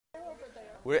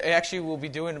We'll be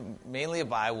doing mainly a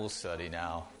Bible study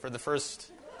now for the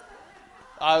first,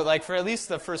 for at least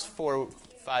the first 4 or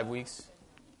 5 weeks.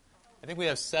 I think we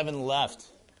have 7 left.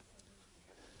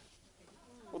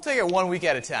 We'll take it 1 week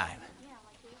at a time.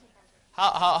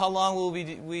 How long will we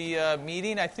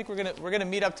meeting? I think we're gonna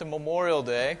meet up to Memorial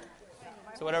Day,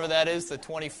 so whatever that is, the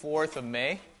 24th of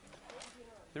May.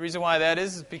 The reason why that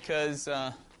is because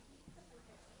I'm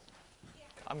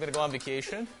going to go on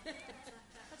vacation.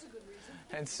 That's a good reason.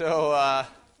 And so,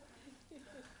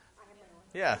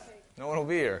 no one will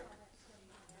be here.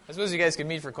 I suppose you guys could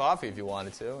meet for coffee if you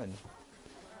wanted to and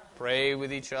pray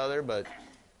with each other, but...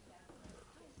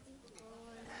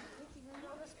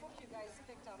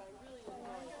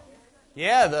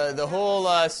 Yeah, the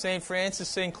whole St. Francis,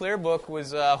 St. Clair book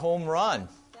was a home run.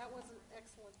 That was an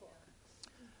excellent book.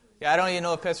 Yeah, I don't even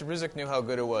know if Pastor Brizik knew how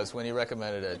good it was when he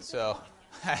recommended it. So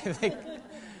I think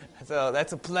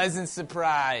that's a pleasant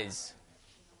surprise.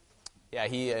 Yeah,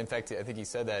 in fact, I think he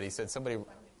said that. He said somebody,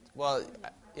 well,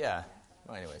 yeah.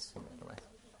 Well, anyways,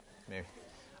 maybe.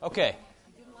 Okay.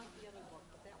 I didn't like the other book,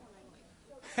 but that one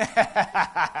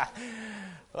I liked.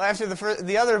 Well, after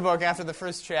the other book, after the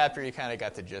first chapter, you kind of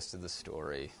got the gist of the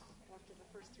story. After the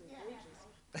first 3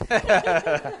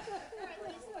 pages.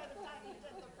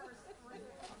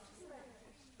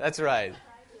 That's right.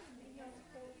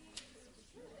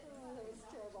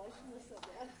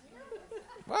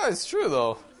 Well, it's true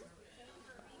though.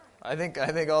 I think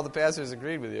all the pastors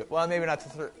agreed with you. Well, maybe not the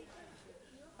third.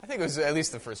 I think it was at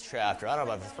least the first chapter. I don't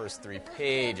know about the first 3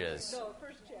 pages. No,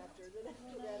 first chapter. Then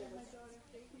after that it was...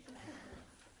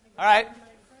 All right.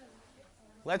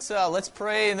 Let's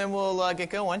pray and then we'll get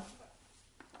going.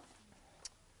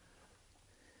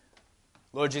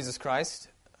 Lord Jesus Christ,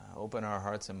 open our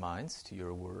hearts and minds to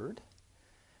your word,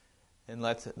 and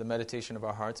let the meditation of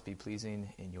our hearts be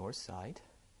pleasing in your sight.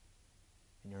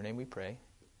 In your name we pray.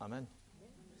 Amen.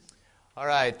 All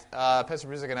right. Pastor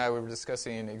Brizik and I were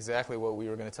discussing exactly what we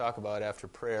were going to talk about after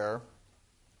prayer,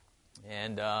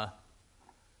 and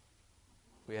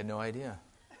we had no idea.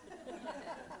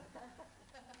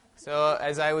 So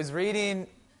as I was reading,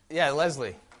 Leslie. I have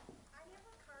a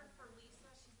card for Lisa.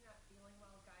 She's not feeling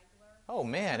well, Geigler. Oh,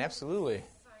 man, absolutely.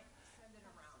 Send it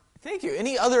around. Thank you.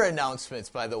 Any other announcements,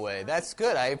 by the way? That's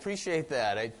good. I appreciate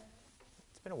that.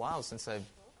 It's been a while since I've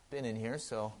been in here,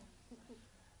 so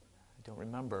I don't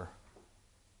remember.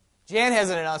 Jan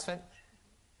has an announcement.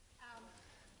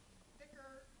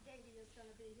 Vicar Gady is going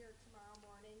to be here tomorrow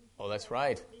morning. Oh, that's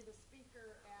right. He'll be the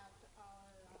speaker at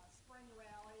our spring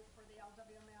rally for the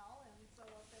LWML, and so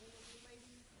if any of you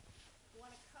ladies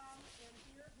want to come and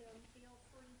hear him, feel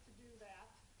free to do that.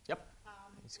 Yep.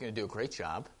 He's going to do a great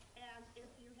job. And if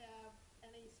you have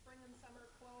any spring and summer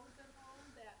clothes at home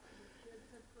that your kids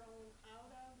have grown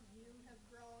out of, you have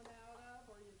grown out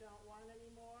of, or you don't want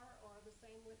anymore, or the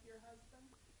same with your husband,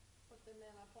 put them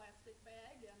in a plastic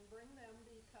bag and bring them,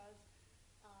 because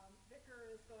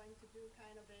Vicar is going to do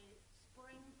kind of a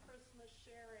spring Christmas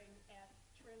sharing at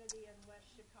Trinity in West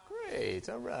Chicago. Great.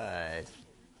 All right.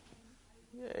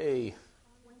 Yay.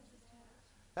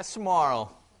 That's tomorrow.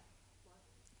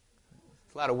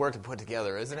 It's a lot of work to put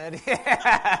together, isn't it?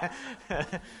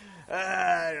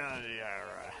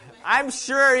 I'm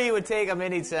sure you would take them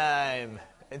anytime.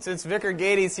 And since Vicar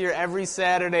Gady's here every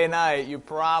Saturday night, you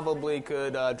probably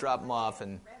could drop them off.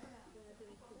 And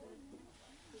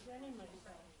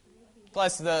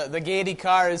plus, the Gady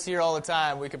car is here all the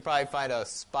time. We could probably find a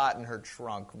spot in her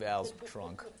trunk, Val's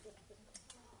trunk.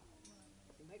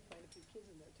 You might find a few kids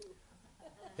in there, too.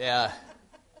 Yeah.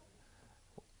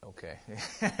 Okay.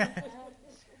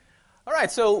 All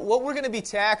right, so what we're going to be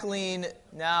tackling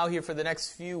now here for the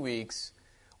next few weeks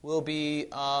will be,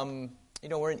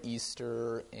 we're in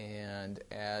Easter, and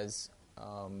as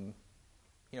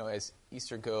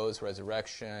Easter goes,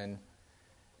 resurrection,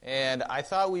 and I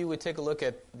thought we would take a look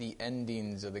at the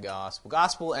endings of the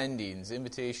gospel endings,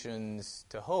 invitations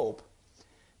to hope,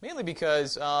 mainly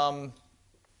because I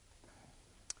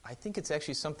think it's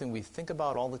actually something we think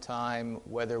about all the time,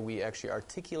 whether we actually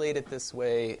articulate it this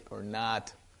way or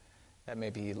not. That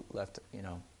may be left,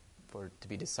 to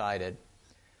be decided.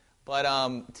 But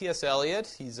T.S.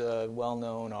 Eliot, he's a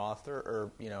well-known author,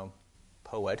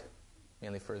 poet,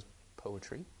 mainly for his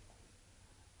poetry.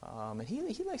 And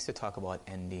he likes to talk about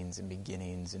endings and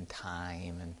beginnings and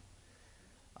time,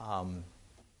 and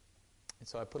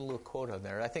so I put a little quote on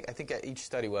there. I think at each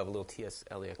study we'll have a little T.S.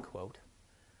 Eliot quote.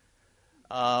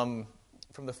 From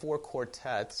the 4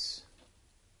 quartets,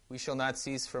 we shall not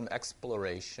cease from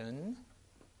exploration,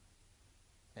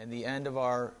 and the end of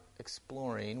our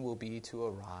exploring will be to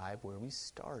arrive where we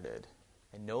started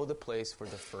and know the place for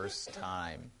the first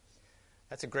time.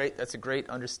 That's a great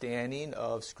understanding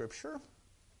of Scripture.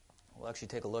 We'll actually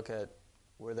take a look at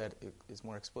where that is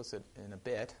more explicit in a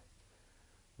bit.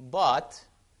 But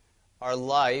our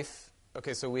life,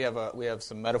 okay, so we have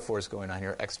some metaphors going on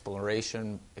here: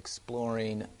 exploration,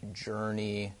 exploring,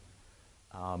 journey.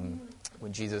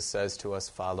 When Jesus says to us,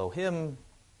 "Follow Him,"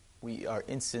 we are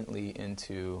instantly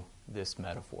into this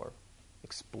metaphor: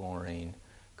 exploring,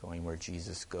 going where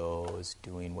Jesus goes,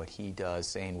 doing what He does,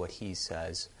 saying what He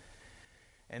says.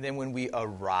 And then when we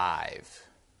arrive,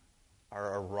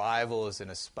 our arrival is in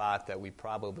a spot that we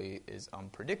probably is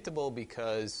unpredictable,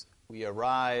 because we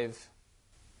arrive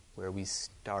where we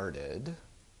started,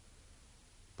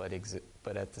 but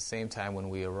at the same time, when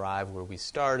we arrive where we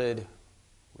started,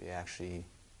 we actually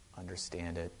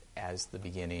understand it as the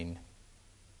beginning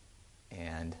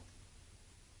and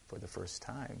for the first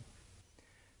time.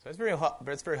 So it's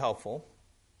very helpful.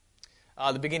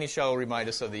 The beginning shall remind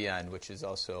us of the end, which is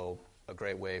also a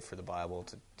great way for the Bible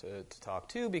to talk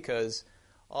to, because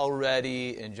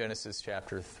already in Genesis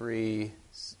chapter 3,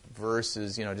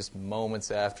 verses, just moments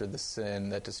after the sin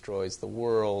that destroys the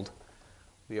world,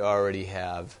 we already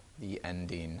have the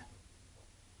ending.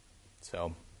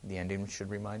 So the ending should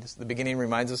remind us. The beginning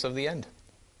reminds us of the end.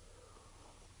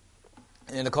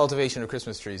 And the cultivation of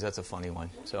Christmas trees, that's a funny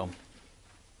one. So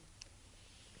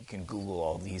you can Google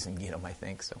all these and get them, I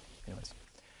think. So anyways.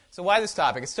 So why this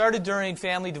topic? It started during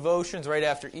family devotions right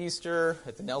after Easter.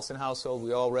 At the Nelson household,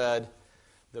 we all read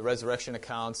the resurrection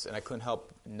accounts, and I couldn't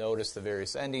help notice the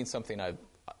various endings, something I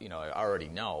already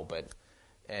know,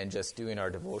 and just doing our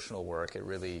devotional work, it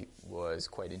really was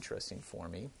quite interesting for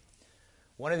me.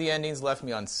 One of the endings left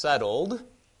me unsettled.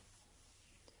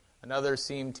 Another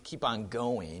seemed to keep on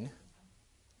going.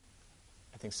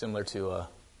 I think similar to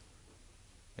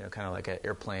kind of like an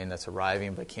airplane that's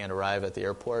arriving but can't arrive at the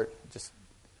airport. Just,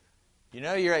 you're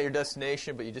at your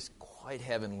destination, but you just quite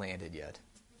haven't landed yet.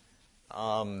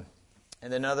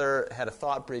 And another had a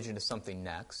thought bridge into something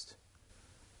next,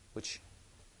 which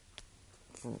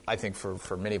I think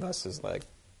for many of us is like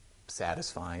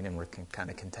satisfying, and we're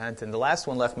kind of content. And the last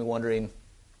one left me wondering,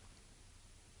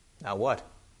 now what?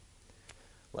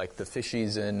 Like the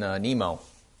fishies in Nemo.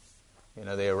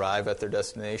 They arrive at their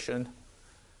destination.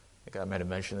 I think I might have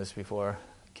mentioned this before.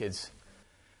 Kids,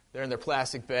 they're in their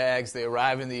plastic bags. They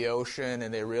arrive in the ocean,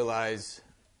 and they realize,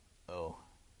 oh,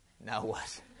 now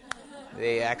what?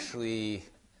 They actually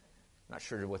not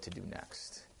sure what to do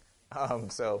next.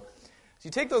 So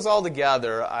you take those all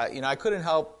together. I couldn't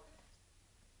help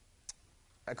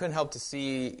to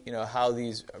see how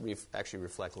these actually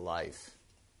reflect life.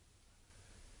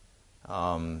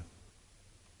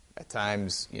 At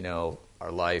times,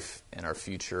 our life and our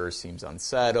future seems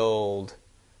unsettled.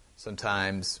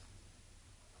 Sometimes,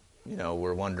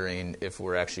 we're wondering if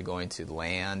we're actually going to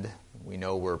land. We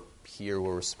know we're here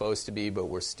where we're supposed to be, but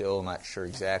we're still not sure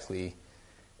exactly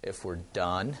if we're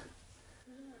done.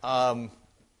 And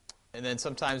then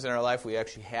sometimes in our life we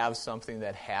actually have something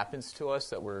that happens to us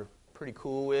that we're pretty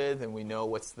cool with, and we know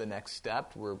what's the next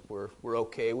step. We're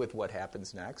okay with what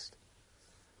happens next.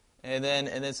 And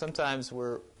then sometimes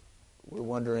we're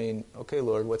wondering, okay,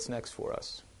 Lord, what's next for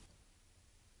us?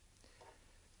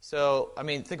 So,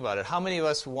 think about it. How many of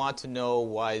us want to know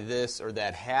why this or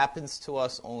that happens to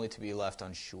us only to be left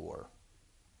unsure?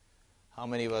 How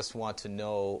many of us want to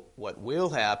know what will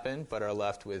happen but are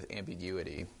left with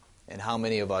ambiguity? And how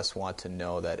many of us want to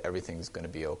know that everything's going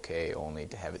to be okay only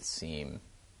to have it seem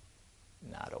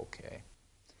not okay?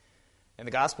 And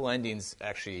the gospel endings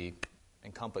actually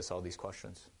encompass all these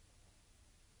questions.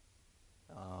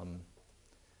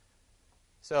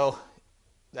 So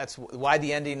that's why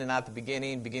the ending and not the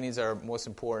beginning. Beginnings are most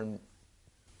important,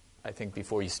 I think,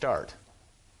 before you start.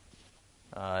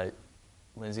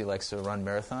 Lindsay likes to run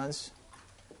marathons,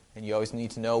 and you always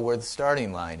need to know where the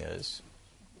starting line is.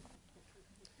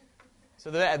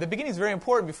 So the beginning is very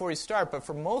important before you start, but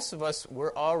for most of us,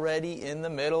 we're already in the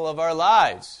middle of our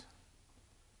lives.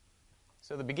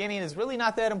 So the beginning is really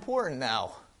not that important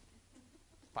now.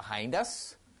 Behind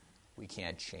us, we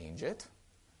can't change it.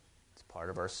 It's part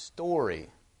of our story.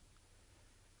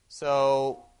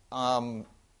 So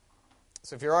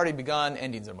if you're already begun,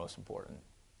 endings are most important.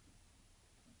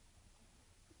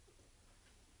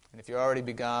 And if you're already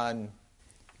begun,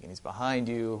 beginning's behind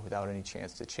you without any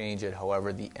chance to change it.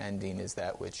 However, the ending is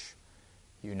that which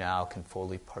you now can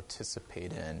fully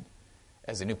participate in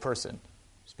as a new person,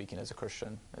 speaking as a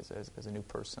Christian, as a new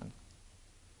person.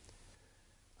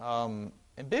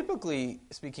 And biblically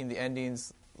speaking, the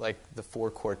endings, like the four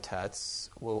quartets,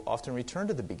 will often return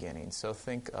to the beginning. So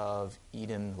think of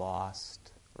Eden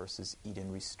lost versus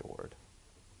Eden restored.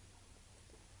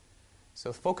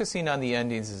 So focusing on the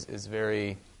endings is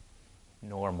very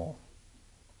normal.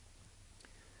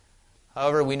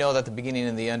 However, we know that the beginning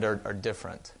and the end are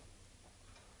different.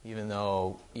 Even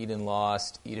though Eden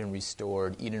lost, Eden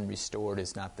restored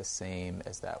is not the same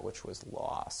as that which was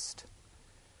lost.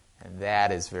 And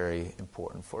that is very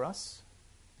important for us,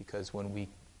 because when we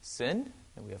sin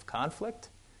and we have conflict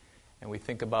and we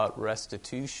think about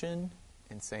restitution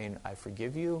and saying, I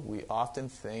forgive you, we often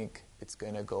think it's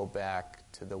going to go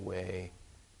back to the way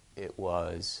it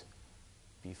was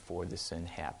before the sin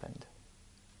happened.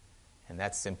 And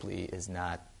that simply is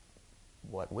not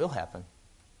what will happen.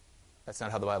 That's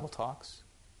not how the Bible talks.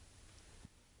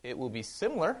 It will be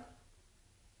similar,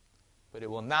 but it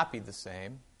will not be the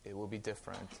same. It will be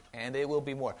different, and it will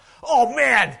be more. Oh,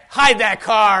 man, hide that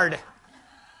card.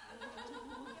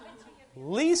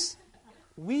 Lisa,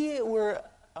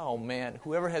 oh, man,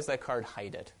 whoever has that card,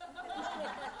 hide it.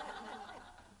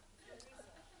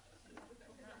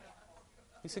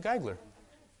 Lisa Geigler.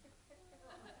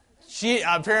 She,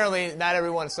 apparently, not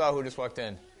everyone saw who just walked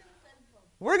in.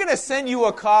 We're going to send you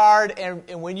a card,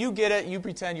 and when you get it, you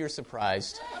pretend you're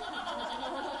surprised.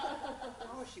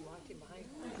 Oh, she walked in behind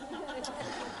me.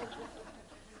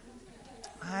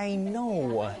 I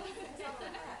know.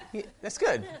 Yeah, that's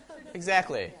good.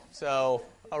 Exactly. So,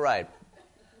 all right.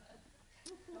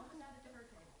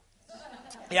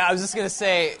 Yeah, I was just going to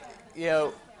say,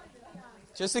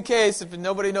 just in case, if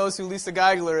nobody knows who Lisa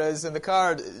Geigler is, and the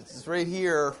card is right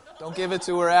here, don't give it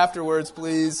to her afterwards,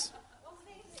 please.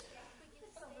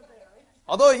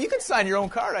 Although you can sign your own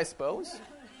card, I suppose.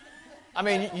 I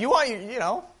mean, you want,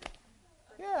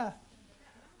 yeah.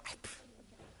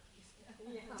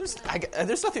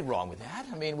 There's nothing wrong with that.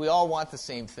 I mean, we all want the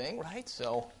same thing, right?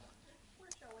 So,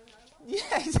 yeah,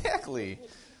 exactly.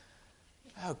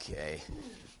 Okay.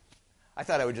 I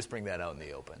thought I would just bring that out in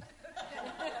the open.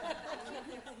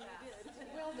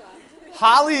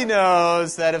 Holly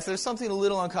knows that if there's something a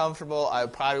little uncomfortable, I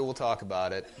probably will talk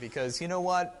about it, because you know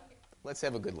what? Let's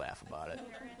have a good laugh about it.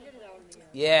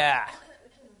 Yeah.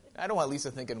 I don't want Lisa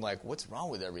thinking, what's wrong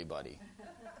with everybody?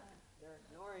 They're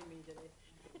ignoring me today.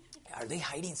 Are they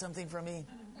hiding something from me?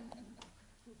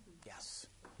 Yes.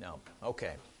 No.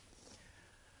 Okay.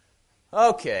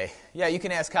 Okay. Yeah, you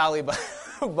can ask Holly about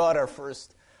one of our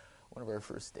first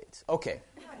dates. Okay.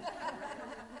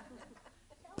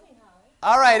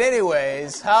 All right,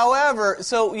 anyways, however,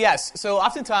 so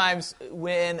oftentimes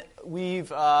when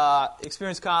we've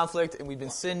experienced conflict and we've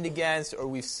been sinned against, or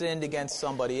we've sinned against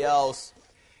somebody else,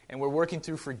 and we're working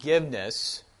through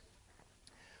forgiveness,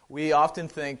 we often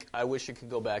think, I wish it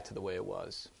could go back to the way it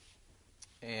was.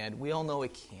 And we all know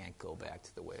it can't go back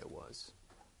to the way it was.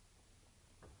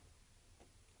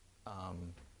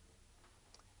 And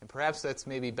perhaps that's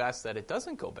maybe best that it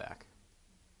doesn't go back.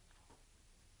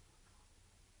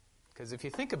 Because if you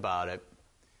think about it,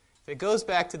 if it goes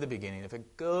back to the beginning, if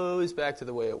it goes back to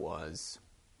the way it was,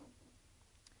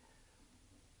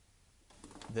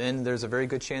 then there's a very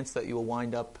good chance that you will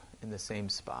wind up in the same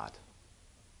spot.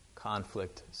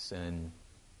 Conflict, sin,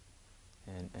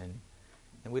 and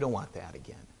we don't want that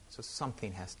again. So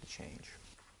something has to change.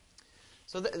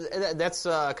 So that's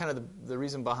kind of the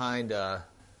reason behind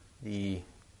the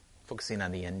focusing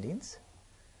on the endings.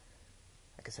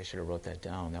 I guess I should have wrote that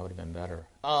down. That would have been better.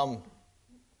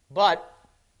 But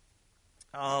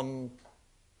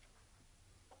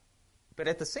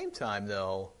at the same time,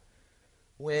 though,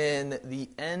 when the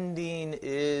ending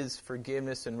is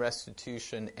forgiveness and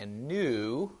restitution and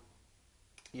new,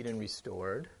 Eden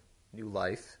restored, new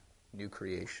life, new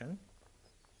creation,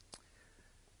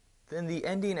 then the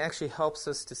ending actually helps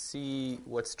us to see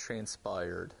what's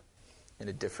transpired in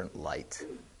a different light.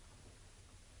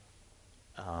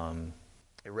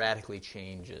 It radically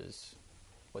changes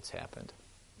what's happened.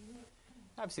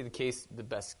 Obviously, the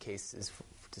best case is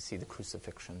to see the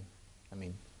crucifixion. I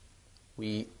mean,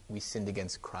 we sinned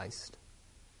against Christ.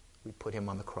 We put him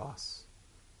on the cross.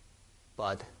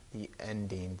 But the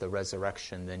ending, the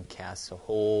resurrection, then casts a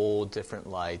whole different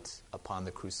light upon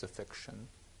the crucifixion.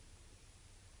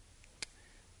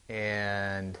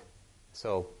 And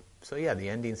so yeah, the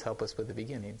endings help us with the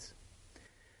beginnings.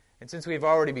 And since we've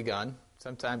already begun,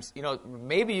 sometimes,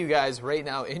 maybe you guys right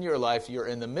now in your life, you're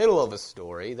in the middle of a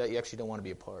story that you actually don't want to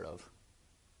be a part of.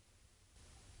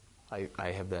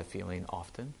 I have that feeling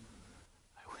often.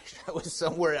 I wish I was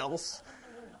somewhere else.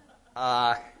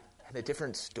 Had a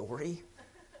different story.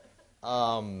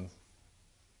 But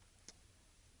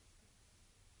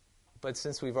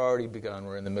since we've already begun,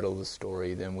 we're in the middle of the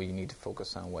story, then we need to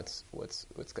focus on what's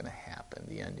going to happen,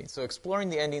 the ending. So exploring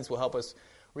the endings will help us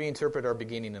reinterpret our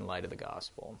beginning in light of the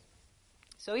gospel.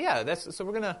 So yeah, so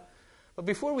we're going to, but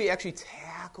before we actually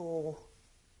tackle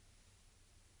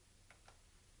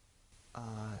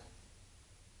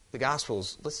the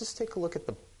Gospels, let's just take a look at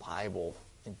the Bible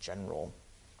in general.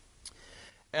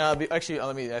 Actually,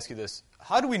 let me ask you this.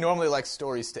 How do we normally like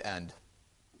stories to end?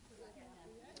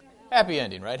 Happy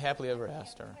ending, right? Happily ever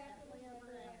after.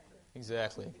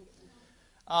 Exactly.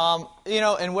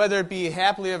 And whether it be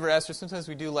happily ever after, sometimes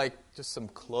we do like just some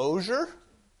closure,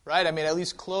 right? I mean, at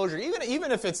least closure.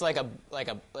 Even if it's like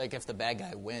if the bad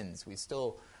guy wins,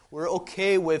 we're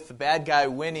okay with the bad guy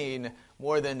winning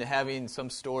more than having some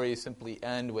story simply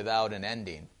end without an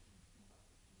ending.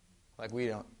 Like we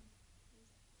don't.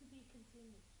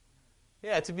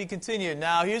 Yeah, to be continued.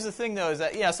 Now, here's the thing, though, is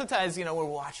that, sometimes, we're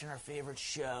watching our favorite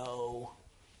show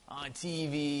on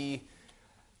TV,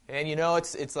 and,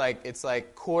 it's like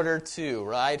 1:45,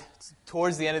 right? It's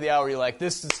towards the end of the hour, you're like,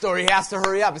 this story has to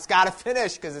hurry up. It's got to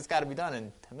finish because it's got to be done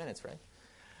in 10 minutes, right?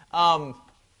 And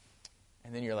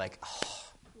then you're like, oh,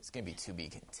 it's going to be to be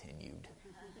continued.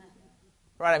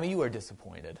 Right? I mean, you are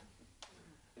disappointed.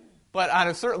 But on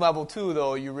a certain level, too,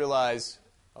 though, you realize,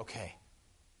 okay,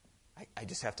 I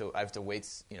have to wait,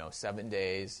 7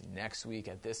 days. Next week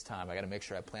at this time, I got to make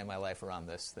sure I plan my life around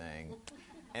this thing.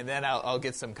 And then I'll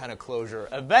get some kind of closure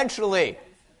eventually.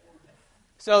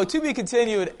 So to be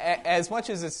continued, as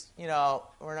much as it's,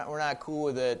 we're not cool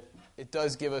with it, it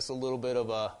does give us a little bit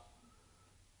of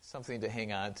something to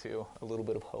hang on to, a little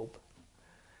bit of hope.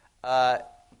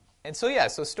 And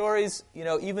so stories,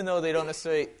 even though they don't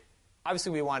necessarily,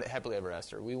 obviously we want it happily ever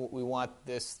after. We want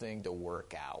this thing to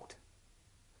work out.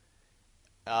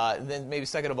 Then maybe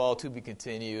second of all, to be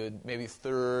continued. Maybe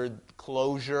third,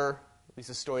 closure. At least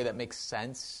a story that makes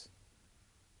sense.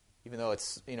 Even though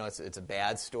it's a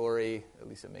bad story, at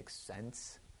least it makes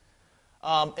sense.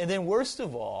 And then worst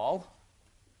of all,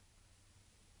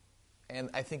 and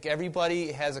I think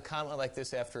everybody has a comment like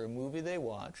this after a movie they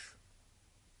watch.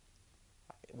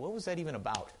 What was that even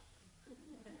about?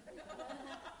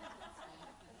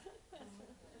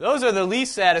 Those are the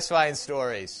least satisfying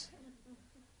stories.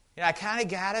 I kind of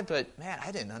got it, but man,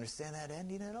 I didn't understand that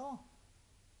ending at all.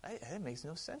 That makes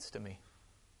no sense to me.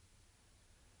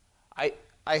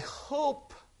 I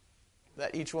hope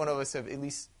that each one of us have at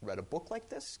least read a book like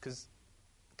this, because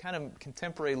kind of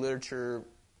contemporary literature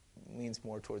leans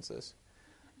more towards this.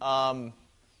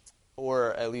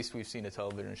 Or at least we've seen a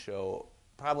television show.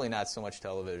 Probably not so much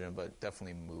television, but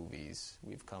definitely movies.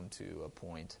 We've come to a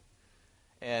point.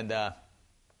 And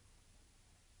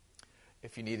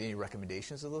if you need any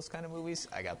recommendations of those kind of movies,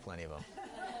 I got plenty of them.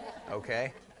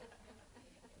 Okay?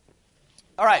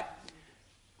 All right.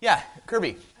 Yeah, Kirby.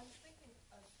 I was thinking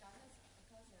of Scott has a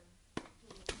cousin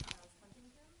who has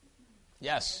Huntington.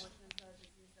 Yes. And which is a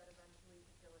disease that eventually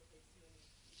debilitates you and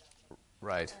you die.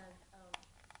 Right. And his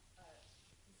cousin,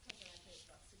 I think, is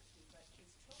about 60, but his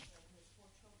children, he has 4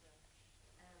 children,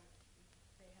 and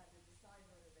they had to decide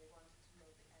whether they wanted to know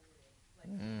the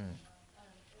ending.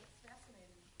 It's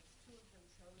fascinating because 2 of them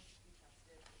chose to be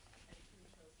tested and 2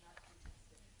 chose not to be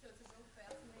tested. So it's a real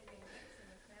fascinating mix in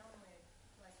the family,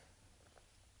 like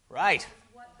Right.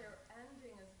 what their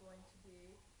ending is going to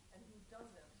be and who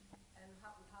doesn't, and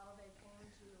how they came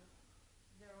to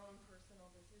their own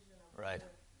personal decision of Right.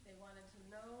 whether they wanted to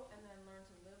know and then learn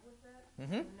to live with it,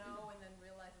 know and then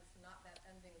realize it's not, that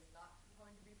ending is not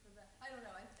going to be for them. I don't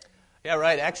know. Yeah,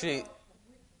 right. Actually,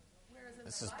 Whereas in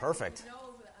this the is Bible, perfect. you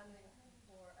know the ending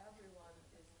for everyone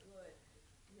is good.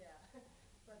 Yeah.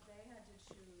 But they had to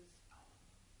choose.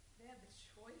 They had the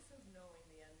choice of knowing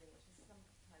the ending, which is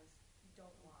sometimes you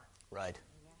don't want. Right.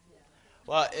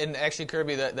 Well, and actually,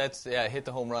 Kirby, that's hit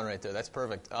the home run right there. That's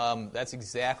perfect. That's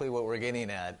exactly what we're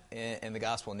getting at in the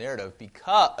gospel narrative.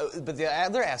 But the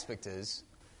other aspect is,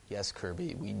 yes,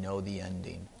 Kirby, we know the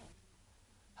ending.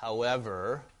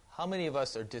 However, how many of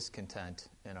us are discontent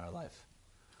in our life?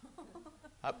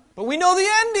 But we know the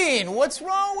ending. What's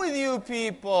wrong with you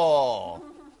people?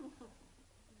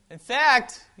 In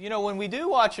fact, when we do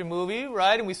watch a movie,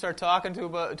 right, and we start talking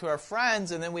to our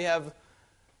friends, and then we have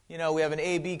an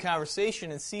A-B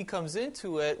conversation, and C comes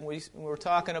into it, and we're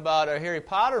talking about a Harry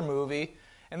Potter movie,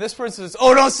 and this person says,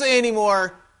 oh, don't say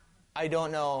anymore. I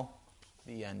don't know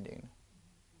the ending.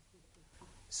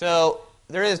 So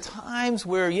there is times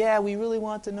where, we really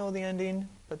want to know the ending,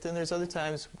 but then there's other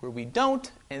times where we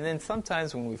don't, and then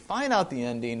sometimes when we find out the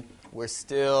ending, we're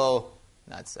still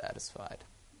not satisfied.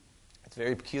 It's a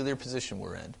very peculiar position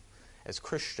we're in as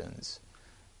Christians.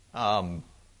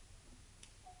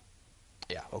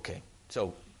 Okay.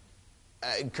 So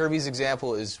Kirby's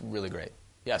example is really great.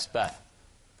 Yes, Beth.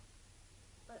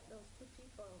 But those 2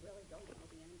 people really don't know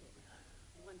the ending.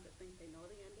 The ones that think they know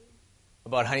the ending.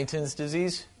 About Huntington's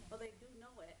disease? Well, they do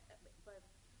know it, but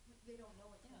They don't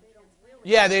know it. they don't realize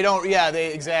Yeah, they don't. Yeah,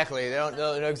 exactly. They don't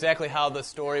know exactly how the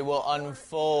story will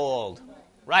unfold.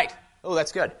 Right. Oh,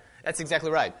 that's good. That's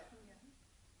exactly right.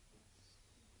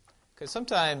 Because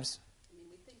sometimes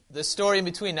the story in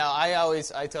between. Now,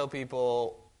 I tell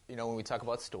people, when we talk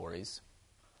about stories,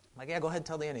 I'm like, yeah, go ahead and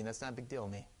tell the ending. That's not a big deal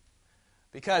to me.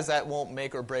 Because that won't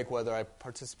make or break whether I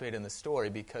participate in the story.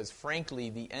 Because frankly,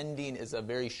 the ending is a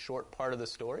very short part of the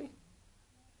story.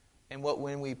 And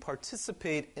when we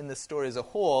participate in the story as a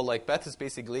whole, like Beth is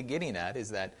basically getting at, is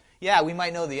that, yeah, we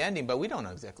might know the ending, but we don't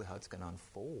know exactly how it's going to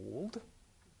unfold.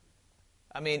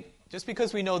 I mean, just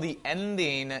because we know the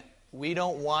ending, we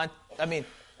don't want,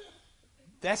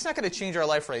 that's not going to change our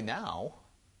life right now.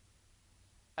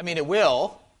 I mean, it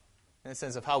will, in the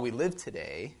sense of how we live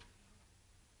today,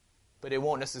 but it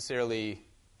won't necessarily,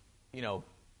 it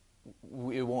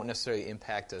won't necessarily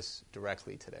impact us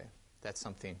directly today. That's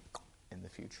something in the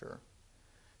future.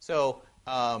 So,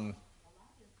 How do you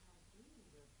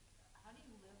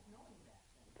live knowing that?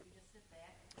 Do you just sit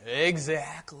back?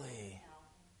 exactly.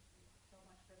 So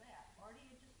much for that. Or do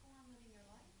you just go on living your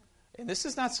life? And this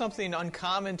is not something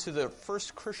uncommon to the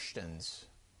first Christians.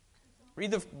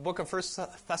 Read the book of 1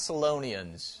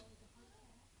 Thessalonians.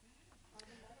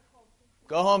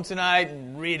 Go home tonight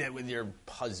and read it with your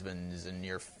husbands and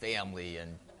your family.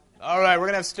 And all right, we're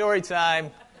going to have story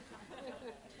time.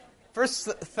 First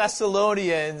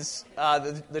Thessalonians,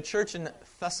 the church in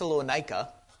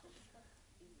Thessalonica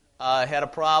had a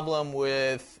problem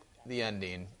with the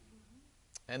ending.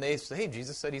 And they say, hey,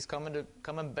 Jesus said he's coming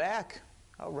back.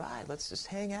 All right, let's just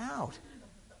hang out.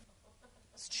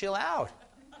 Let's chill out.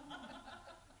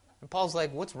 And Paul's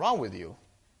like, what's wrong with you?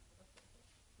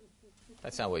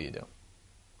 That's not what you do.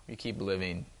 You keep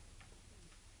living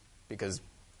because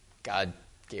God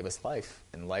gave us life,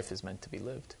 and life is meant to be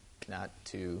lived, not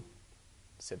to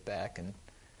sit back and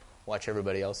watch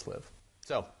everybody else live.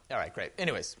 So, all right, great.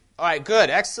 Anyways, all right, good,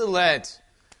 excellent.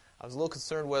 I was a little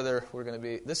concerned whether we're going to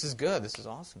be, this is good, this is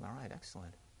awesome. All right,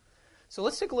 excellent. So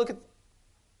let's take a look at,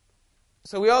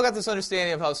 so we all got this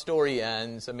understanding of how story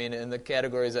ends. In the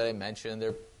categories that I mentioned,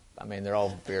 they're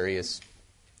all various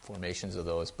formations of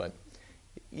those, but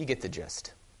you get the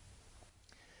gist.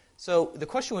 So the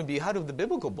question would be, how do the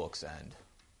biblical books end?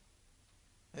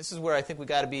 This is where I think we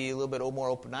got to be a little bit more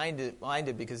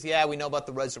open-minded because, yeah, we know about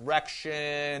the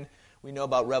resurrection, we know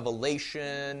about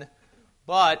Revelation,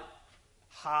 but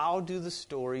how do the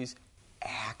stories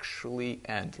actually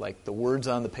end? Like the words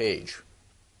on the page.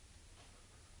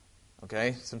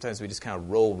 Okay? Sometimes we just kind of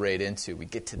roll right into, we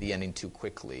get to the ending too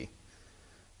quickly,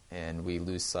 and we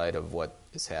lose sight of what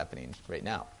is happening right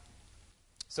now.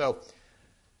 So,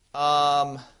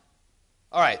 all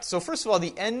right. So first of all,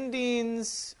 the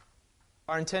endings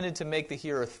are intended to make the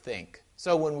hearer think.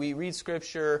 So when we read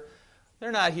Scripture,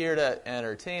 they're not here to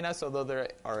entertain us, although they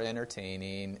are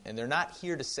entertaining, and they're not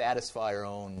here to satisfy our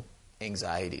own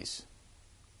anxieties.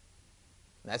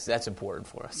 That's important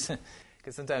for us,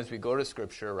 because sometimes we go to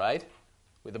Scripture, right,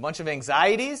 with a bunch of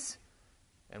anxieties,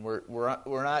 and we're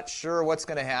not sure what's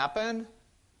going to happen,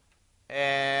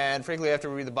 and frankly, after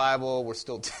we read the Bible, we're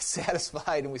still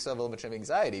dissatisfied, and we still have a bunch of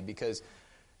anxiety because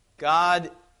God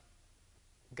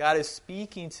is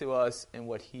speaking to us in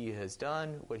what He has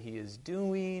done, what He is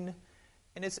doing,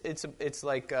 and it's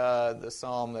like the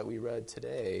psalm that we read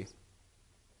today.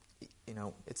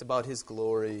 It's about His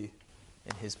glory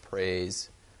and His praise.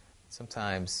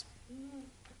 Sometimes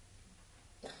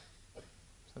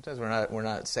we're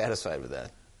not satisfied with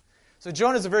that. So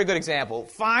Jonah is a very good example.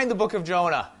 Find the book of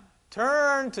Jonah.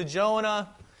 Turn to Jonah.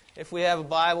 If we have a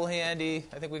Bible handy,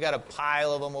 I think we got a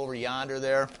pile of them over yonder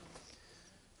there.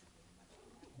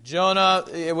 Jonah,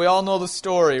 we all know the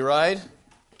story, right?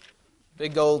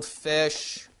 Big old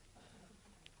fish.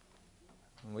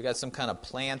 We got some kind of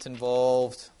plant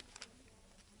involved.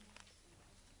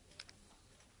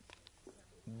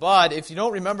 But if you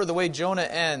don't remember the way Jonah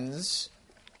ends,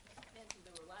 There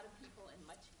were a lot of people and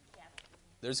much cattle.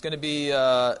 there's going to be...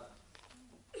 yeah,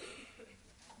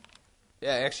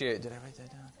 actually, did I write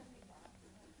that down?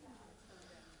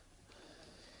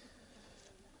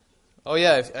 Oh,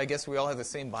 yeah, I guess we all have the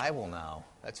same Bible now.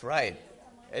 That's right.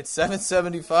 It's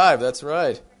 775, that's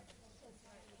right.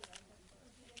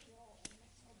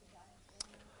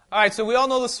 All right, so we all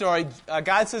know the story.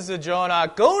 God says to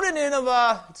Jonah, go to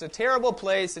Nineveh, it's a terrible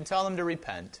place, and tell them to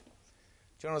repent.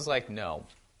 Jonah's like, no.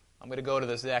 I'm going to go to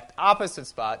the exact opposite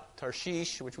spot,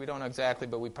 Tarshish, which we don't know exactly,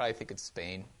 but we probably think it's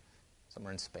Spain,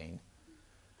 somewhere in Spain.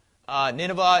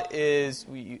 Nineveh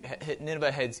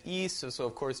heads east, so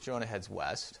of course Jonah heads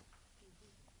west.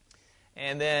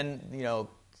 And then,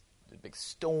 a big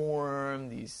storm.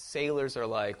 These sailors are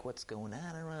like, what's going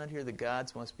on around here? The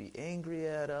gods must be angry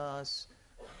at us.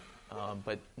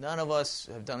 But none of us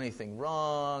have done anything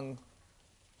wrong.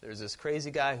 There's this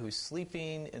crazy guy who's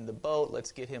sleeping in the boat.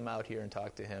 Let's get him out here and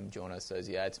talk to him. Jonah says,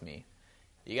 yeah, it's me.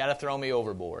 You got to throw me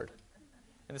overboard.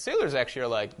 And the sailors actually are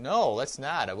like, no, let's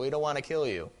not. We don't want to kill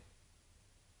you.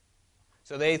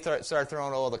 So they start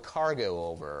throwing all the cargo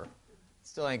over.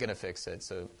 Still ain't going to fix it.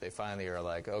 So they finally are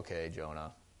like, okay,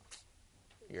 Jonah,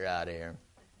 you're out of here.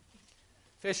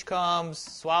 Fish comes,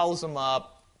 swallows him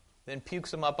up, then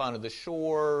pukes him up onto the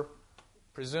shore,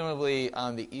 presumably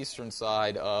on the eastern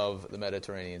side of the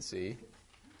Mediterranean Sea.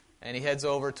 And he heads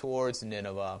over towards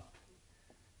Nineveh.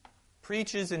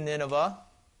 Preaches in Nineveh,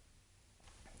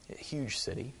 a huge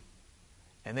city,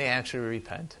 and they actually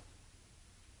repent.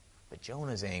 But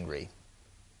Jonah's angry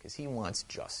because he wants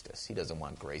justice. He doesn't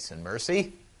want grace and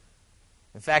mercy.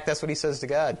 In fact, that's what he says to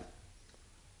God.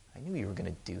 I knew you were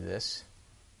going to do this.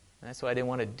 And that's why I didn't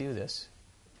want to do this.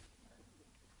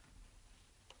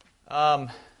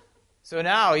 So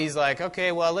now he's like,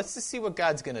 okay, well, let's just see what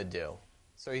God's going to do.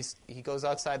 So he goes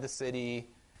outside the city,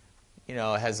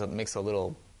 makes a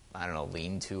little,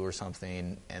 lean-to or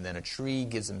something, and then a tree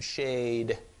gives him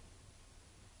shade.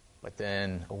 But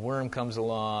then a worm comes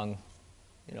along,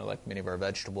 like many of our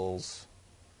vegetables.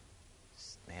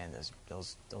 Man,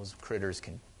 those critters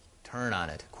can turn on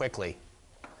it quickly.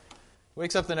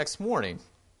 Wakes up the next morning,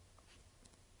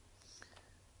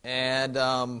 and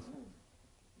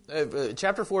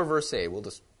chapter 4, verse 8,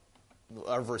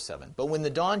 verse 7. But when the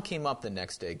dawn came up the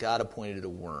next day, God appointed a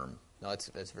worm. Now,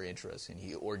 that's very interesting.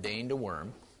 He ordained a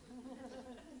worm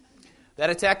that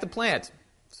attacked the plant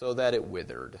so that it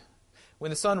withered. When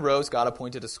the sun rose, God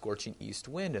appointed a scorching east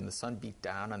wind, and the sun beat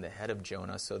down on the head of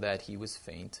Jonah so that he was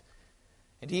faint.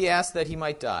 And he asked that he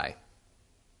might die.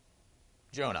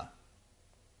 Jonah,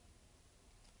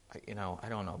 I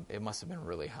don't know. It must have been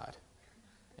really hot.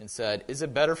 And said, is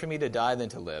it better for me to die than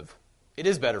to live? It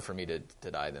is better for me to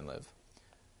die than live.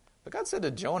 But God said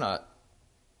to Jonah,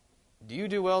 do you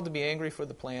do well to be angry for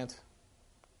the plant?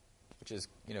 Which is,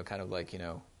 kind of like,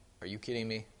 are you kidding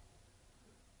me?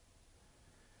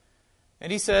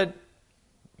 And he said,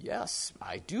 yes,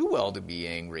 I do well to be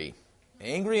angry.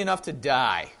 Angry enough to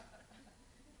die.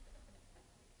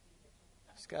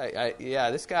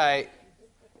 This guy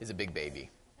is a big baby.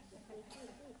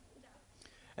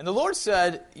 And the Lord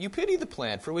said, you pity the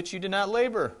plant for which you did not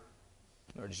labor,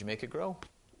 nor did you make it grow,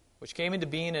 which came into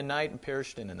being in a night and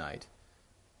perished in a night.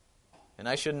 And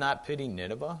I should not pity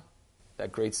Nineveh,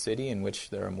 that great city in which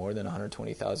there are more than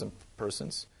 120,000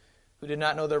 persons, who did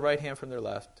not know their right hand from their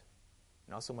left,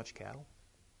 and also much cattle.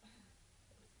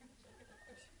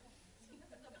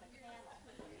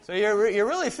 So you're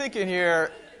really thinking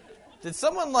here, did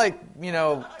someone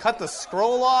cut the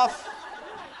scroll off?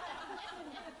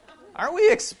 Aren't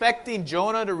we expecting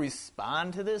Jonah to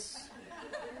respond to this?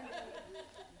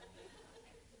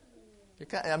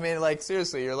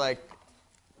 Seriously, you're like,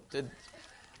 did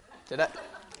I?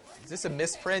 Is this a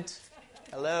misprint?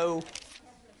 Hello?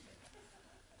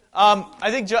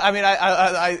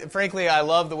 Frankly, I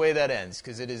love the way that ends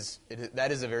because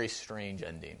that is a very strange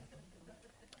ending.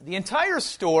 The entire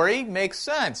story makes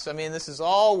sense.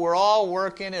 We're all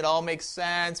working. It all makes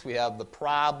sense. We have the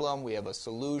problem. We have a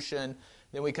solution.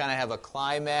 Then we kind of have a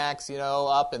climax,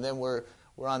 up, and then we're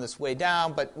on this way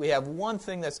down. But we have one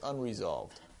thing that's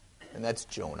unresolved, and that's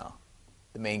Jonah,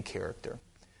 the main character.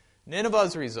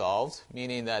 Nineveh's resolved,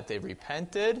 meaning that they've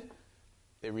repented,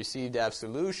 they received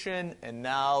absolution, and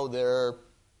now they're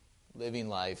living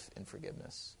life in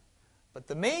forgiveness. But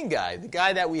the main guy, the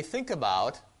guy that we think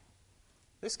about,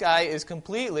 this guy is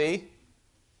completely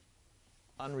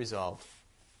unresolved.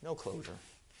 No closure.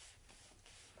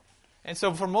 And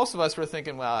so for most of us, we're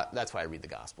thinking, well, that's why I read the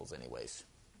Gospels anyways.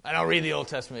 I don't read the Old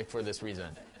Testament for this reason.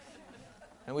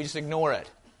 And we just ignore it.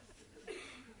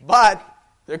 But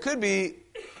there could be,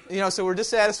 so we're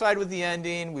dissatisfied with the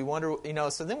ending. We wonder,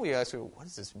 so then we ask, what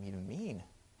does this even mean?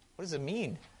 What does it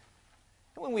mean?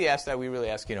 And when we ask that, we really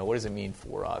ask, what does it mean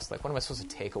for us? Like, what am I supposed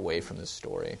to take away from this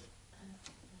story?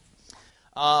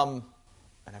 And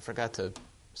I forgot to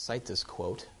cite this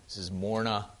quote. This is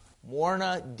Morna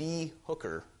D.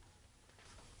 Hooker.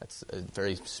 That's a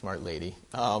very smart lady.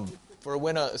 For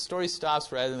when a story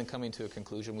stops rather than coming to a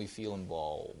conclusion, we feel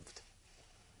involved.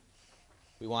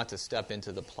 We want to step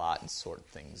into the plot and sort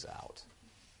things out.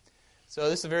 So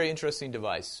this is a very interesting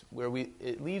device where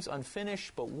it leaves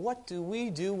unfinished. But what do we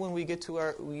do when we get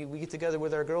to we get together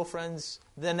with our girlfriends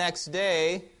the next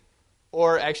day,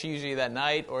 or actually usually that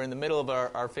night, or in the middle of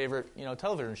our favorite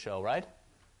television show, right?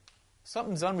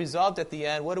 Something's unresolved at the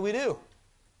end. What do?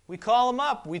 We call them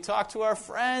up. We talk to our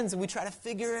friends, and we try to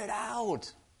figure it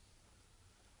out.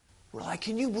 We're like,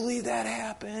 can you believe that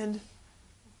happened?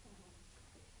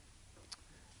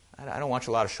 I don't watch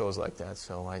a lot of shows like that,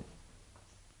 so I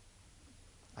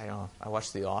don't know. I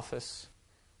watch The Office,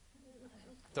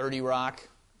 30 Rock,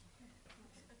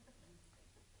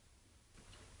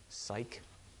 Psych.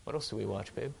 What else do we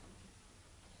watch, babe?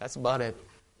 That's about it.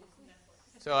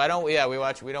 So we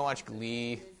don't watch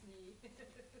Glee.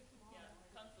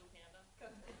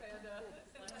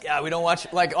 Yeah, we don't watch,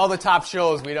 like, all the top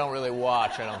shows we don't really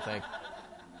watch, I don't think.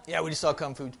 Yeah, we just saw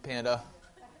Kung Fu Panda,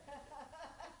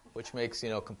 which makes,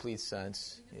 complete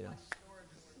sense,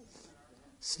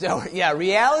 Yeah,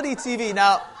 reality TV.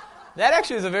 Now, that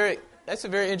actually is that's a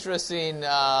very interesting,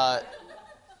 that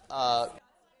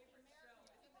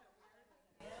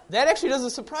actually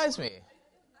doesn't surprise me.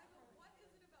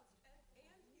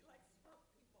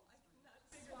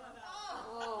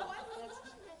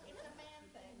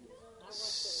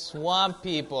 Swamp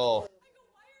People.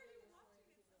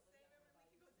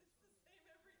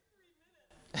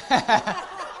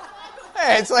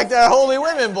 Hey, it's like their Holy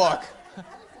Women book.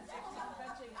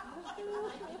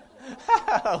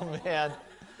 Oh, man.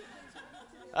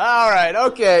 All right,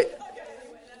 okay.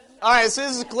 All right, so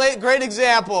this is a great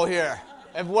example here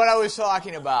of what I was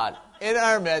talking about. In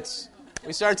our midst,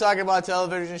 we start talking about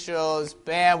television shows.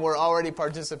 Bam, we're already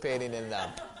participating in them.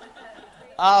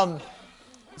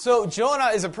 So Jonah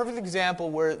is a perfect example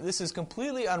where this is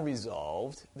completely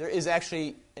unresolved. There is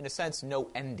actually, in a sense, no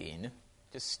ending.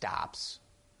 Just stops.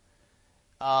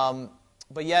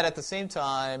 But yet, at the same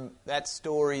time, that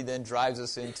story then drives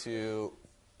us into,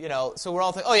 so we're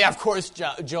all thinking, oh yeah, of course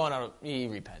Jonah, he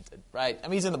repented, right? I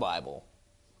mean, he's in the Bible.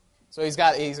 So he's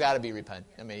got to be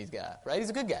repentant. I mean, right? He's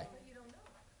a good guy.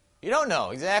 You don't know,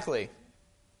 exactly.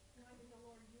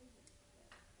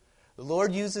 The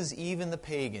Lord uses even the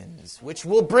pagans, which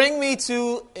will bring me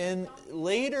to in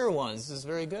later ones. This is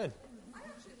very good. I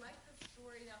actually like this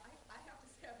story. Now, I have to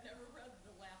say I've never read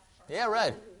the last part. Yeah,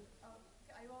 read.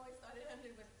 I always thought it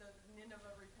ended with the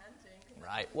Nineveh repenting.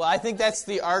 Right. Well, I think that's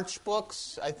the Arch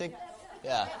books. I think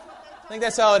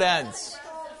that's how it ends.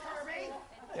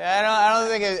 Yeah, I don't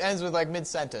think it ends with like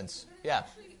mid-sentence. Yeah.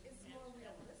 Actually, it's more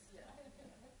realistic.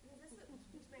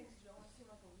 This makes Jonah seem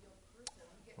like a real person.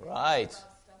 We get Right.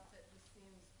 stuff that just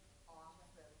seems off.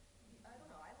 And I don't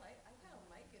know. I kind of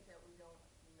like it that we don't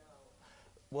know.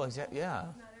 Well,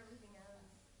 yeah. Not everything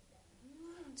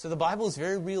ends. So the Bible is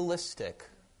very realistic.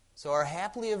 So our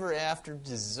happily ever after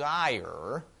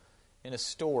desire in a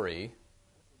story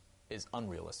is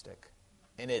unrealistic.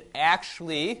 And it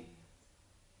actually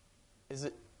is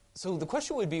it. So the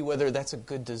question would be whether that's a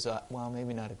good desire. Well,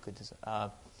 maybe not a good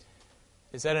desire.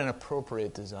 Is that an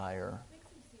appropriate desire? It makes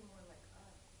him seem more like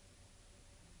us.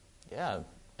 Yeah.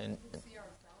 And We see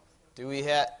ourselves. do we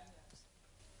have...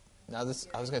 Now, I was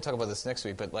going to talk about this next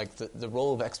week, but like the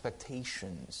role of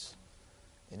expectations.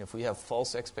 And if we have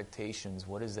false expectations,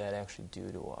 what does that actually do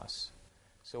to us?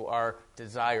 So our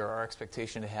desire, our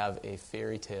expectation to have a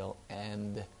fairy tale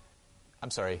end...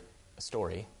 a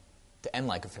story, to end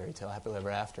like a fairy tale, happily ever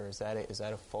after, is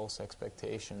that a false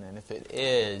expectation? And if it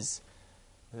is,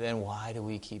 then why do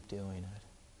we keep doing it?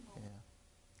 Yeah.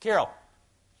 Carol.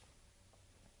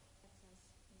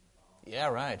 Yeah,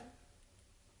 right.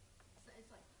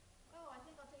 It's like, oh, I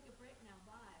think I'll take a break now,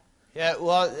 bye. Yeah,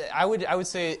 well, I would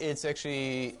say it's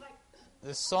actually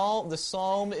the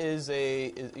psalm is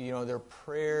they're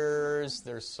prayers,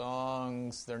 they're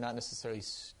songs, they're not necessarily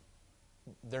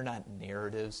they're not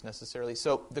narratives necessarily.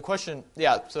 So the question,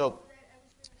 so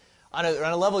on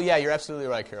a level, you're absolutely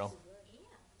right, Carol.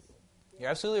 You're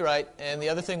absolutely right. And the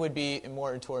other thing would be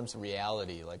more in terms of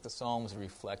reality. Like the Psalms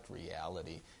reflect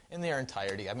reality in their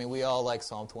entirety. I mean, we all like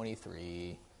Psalm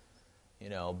 23,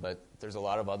 but there's a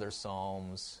lot of other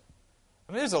Psalms.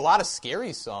 I mean, there's a lot of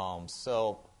scary Psalms,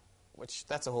 which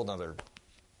that's a whole other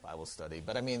Bible study.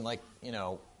 But I mean, right.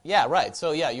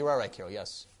 So you are right, Carol,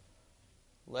 yes.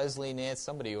 Leslie, Nancy,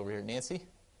 somebody over here. Nancy?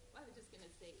 I was just going to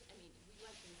say, we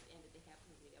like things to end at the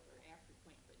happily ever after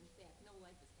point, but in fact, no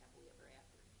life is happily ever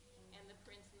after. And the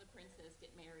prince and the princess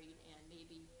get married, and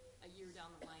maybe a year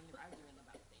down the line, they're arguing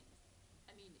about things.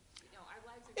 I mean, our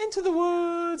lives are... Into the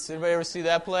Woods. Anybody ever see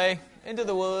that play? Into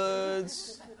the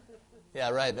Woods.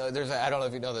 Yeah, right. No, I don't know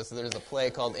if you know this. There's a play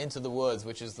called Into the Woods,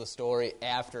 which is the story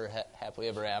after Happily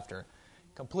Ever After.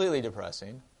 Completely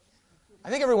depressing. I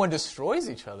think everyone destroys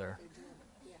each other.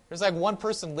 There's like one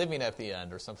person living at the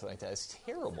end or something like that. It's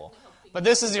terrible. But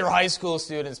this is your high school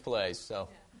student's play, so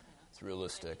it's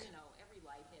realistic. Every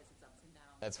life has its ups and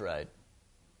downs. That's right.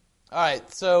 All right,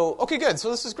 so, okay, good.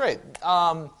 So this is great.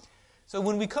 So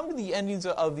when we come to the endings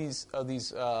of these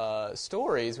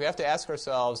stories, we have to ask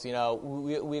ourselves,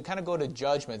 we kind of go to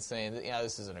judgment saying,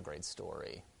 this isn't a great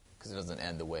story because it doesn't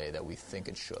end the way that we think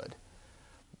it should.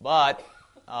 But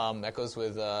that goes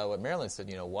with what Marilyn said.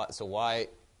 So why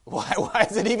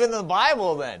is it even in the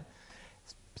Bible then?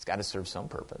 It's got to serve some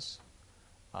purpose.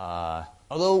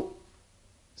 Although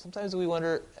sometimes we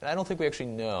wonder, and I don't think we actually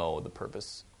know the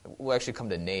purpose. We'll actually come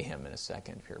to Nahum in a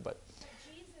second here, but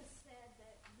Jesus said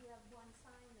that you have one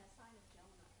sign, the sign of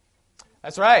Jonah.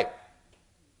 that's right.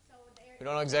 So We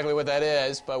don't know exactly what that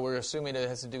is, but we're assuming it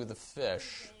has to do with the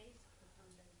fish,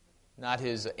 not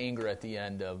his anger at the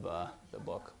end of the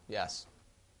book. Yes.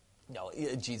 No,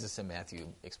 Jesus in Matthew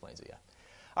explains it, yeah.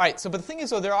 All right, but the thing is,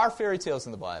 though, there are fairy tales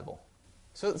in the Bible.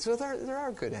 So there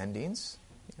are good endings.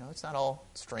 It's not all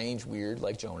strange, weird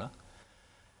like Jonah.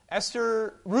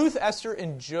 Ruth, Esther,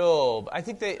 and Job. I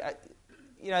think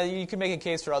you can make a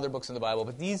case for other books in the Bible,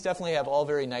 but these definitely have all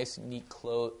very nice, neat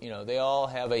they all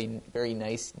have a very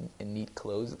nice and neat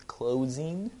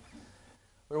closing.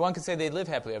 Where one could say they live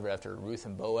happily ever after. Ruth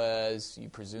and Boaz, you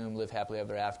presume, live happily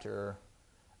ever after.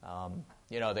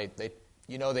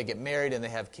 They get married and they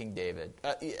have King David.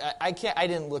 I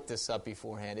didn't look this up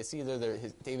beforehand. It's either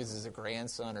David's is a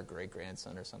grandson or great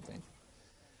grandson or something.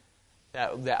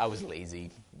 That I was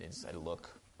lazy. I decided to look,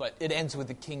 but it ends with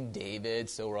the King David,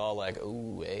 so we're all like,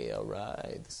 "Oh, hey, all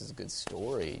right, this is a good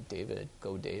story, David.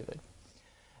 Go, David."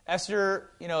 Esther,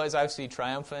 is obviously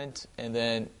triumphant, and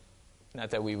then, not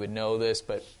that we would know this,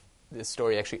 but this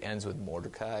story actually ends with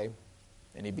Mordecai.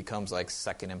 And he becomes like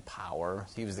second in power.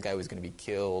 He was the guy who was going to be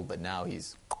killed, but now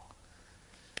he's...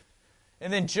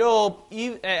 And then Job,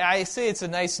 I say it's a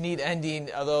nice, neat ending,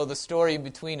 although the story in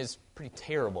between is pretty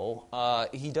terrible.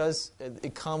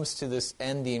 It comes to this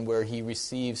ending where he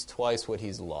receives twice what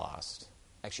he's lost.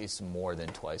 Actually, it's more than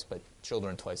twice, but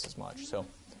children twice as much. So,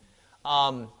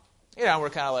 we're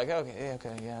kind of like, okay,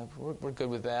 yeah, we're good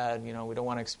with that. We don't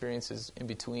want experiences in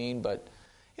between, but,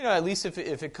 at least if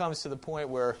it comes to the point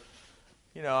where...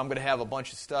 I'm going to have a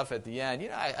bunch of stuff at the end.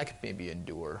 I could maybe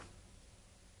endure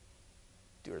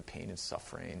the pain and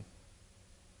suffering.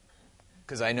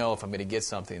 Because I know if I'm going to get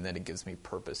something, then it gives me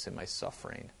purpose in my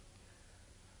suffering.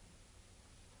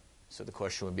 So the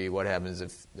question would be, what happens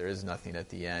if there is nothing at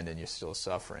the end and you're still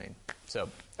suffering? So,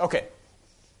 okay.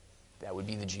 That would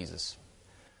be the Jesus.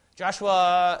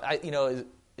 Joshua,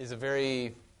 is a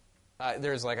very...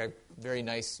 there's like a very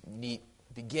nice, neat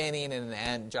beginning and an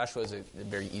end. Joshua is a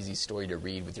very easy story to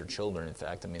read with your children, in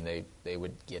fact. They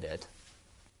would get it.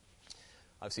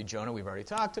 Obviously, Jonah, we've already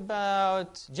talked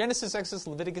about. Genesis, Exodus,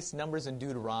 Leviticus, Numbers, and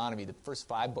Deuteronomy, the first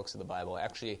 5 books of the Bible,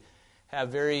 actually have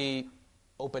very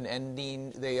open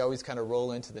ending. They always kind of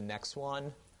roll into the next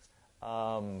one.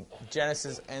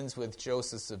 Genesis ends with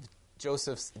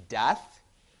Joseph's death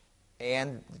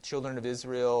and the children of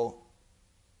Israel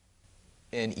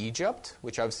in Egypt,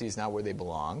 which obviously is not where they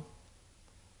belong.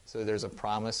 So there's a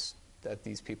promise that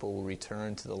these people will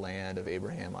return to the land of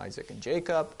Abraham, Isaac, and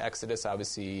Jacob. Exodus,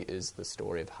 obviously, is the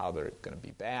story of how they're going to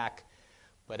be back.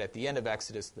 But at the end of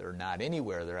Exodus, they're not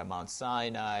anywhere. They're at Mount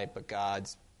Sinai, but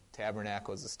God's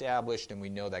tabernacle is established, and we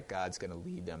know that God's going to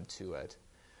lead them to it.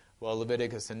 Well,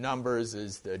 Leviticus and Numbers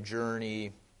is the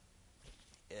journey.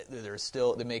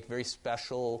 They make very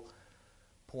special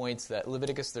points that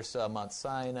Leviticus, they're still at Mount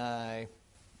Sinai.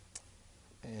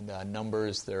 And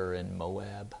Numbers, they're in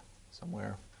Moab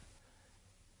somewhere.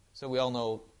 So we all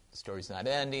know the story's not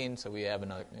ending, so we have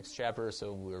another next chapter,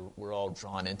 so we're all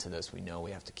drawn into this. We know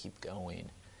we have to keep going.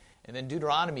 And then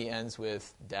Deuteronomy ends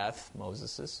with death,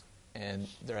 Moses's, and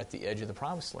they're at the edge of the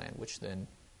promised land, which then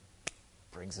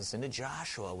brings us into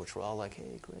Joshua, which we're all like,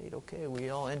 hey, great, okay, we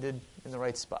all ended in the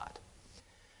right spot.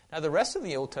 Now the rest of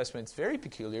the Old Testament is very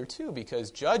peculiar too,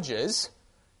 because Judges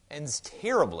ends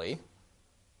terribly.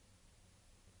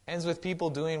 Ends with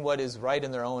people doing what is right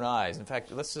in their own eyes. In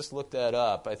fact, let's just look that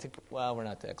up. I think, we're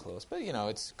not that close, but,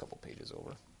 it's a couple pages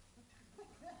over.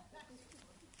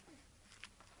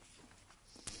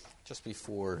 Just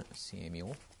before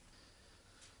Samuel.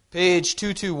 Page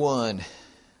 221.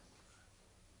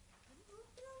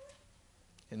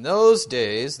 In those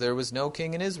days, there was no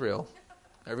king in Israel.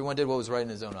 Everyone did what was right in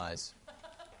his own eyes.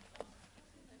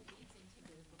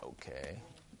 Okay.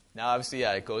 Now, obviously,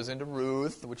 it goes into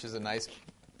Ruth, which is a nice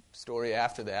story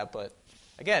after that, but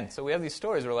again, so we have these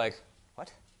stories where we're like,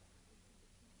 what?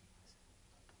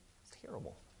 It's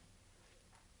terrible.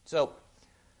 So,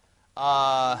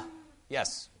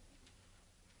 yes.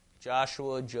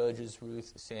 Joshua, Judges,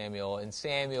 Ruth, Samuel, and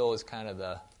Samuel is kind of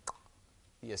the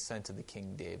ascent of the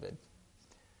King David.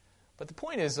 But the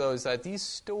point is, though, is that these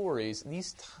stories,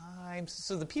 these times,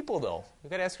 so the people, though,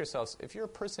 we've got to ask ourselves, if you're a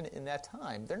person in that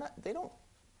time,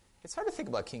 it's hard to think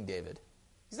about King David.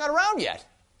 He's not around yet.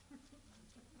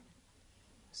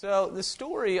 So the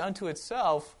story unto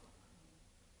itself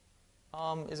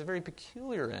is a very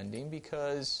peculiar ending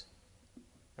because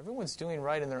everyone's doing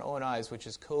right in their own eyes, which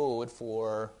is code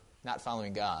for not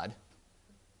following God.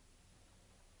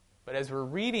 But as we're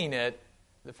reading it,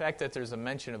 the fact that there's a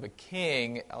mention of a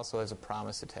king also has a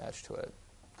promise attached to it.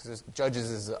 Because Judges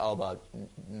is all about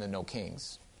no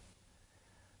kings.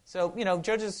 So,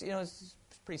 Judges, it's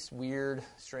pretty weird,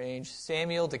 strange.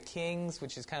 Samuel to Kings,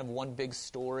 which is kind of one big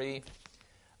story.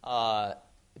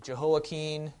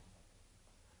 Jehoiakim,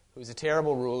 who's a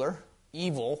terrible ruler,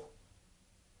 evil,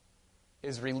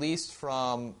 is released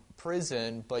from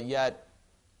prison, but yet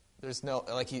there's no,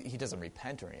 he doesn't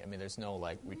repent or anything. I mean, there's no,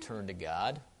 return to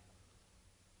God.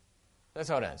 That's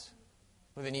how it ends,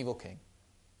 with an evil king.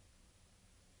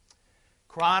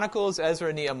 Chronicles, Ezra,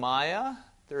 and Nehemiah,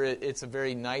 it's a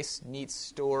very nice, neat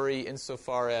story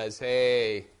insofar as,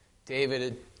 hey,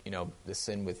 David, the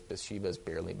sin with Bathsheba is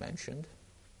barely mentioned,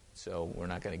 so we're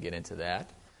not going to get into that.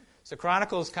 So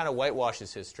Chronicles kind of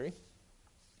whitewashes history.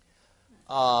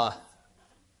 It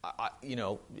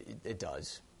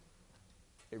does.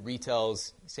 It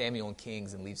retells Samuel and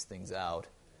Kings and leaves things out.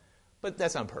 But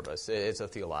that's on purpose. It's a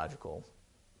theological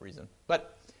reason.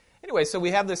 But anyway, so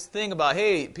we have this thing about,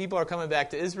 hey, people are coming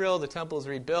back to Israel, the temple is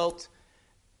rebuilt,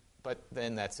 but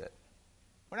then that's it.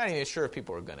 We're not even sure if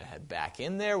people are going to head back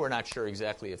in there. We're not sure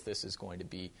exactly if this is going to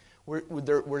be.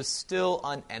 We're still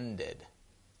unended.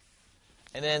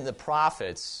 And then the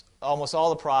prophets, almost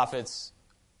all the prophets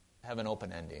have an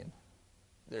open ending.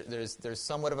 There's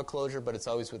somewhat of a closure, but it's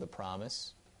always with a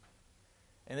promise.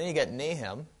 And then you got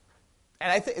Nahum.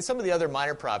 And I think some of the other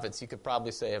minor prophets, you could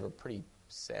probably say, have a pretty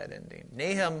sad ending.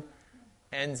 Nahum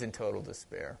ends in total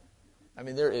despair. I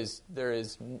mean,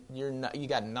 you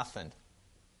got nothing.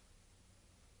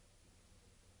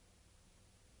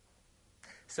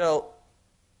 So,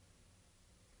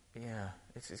 yeah,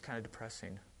 it's kind of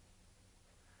depressing.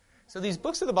 So these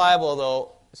books of the Bible,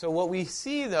 though, so what we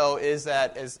see, though, is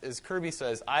that, as Kirby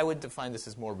says, I would define this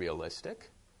as more realistic.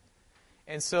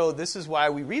 And so this is why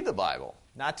we read the Bible.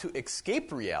 Not to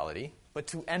escape reality, but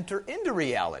to enter into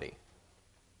reality.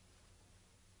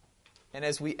 And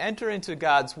as we enter into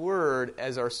God's Word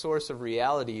as our source of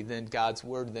reality, then God's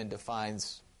Word then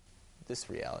defines this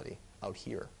reality out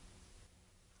here.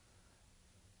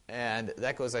 And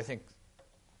that goes, I think,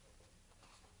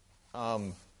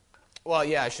 I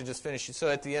should just finish. So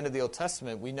at the end of the Old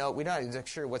Testament, we're not exactly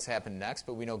sure what's happened next,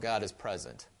 but we know God is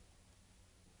present.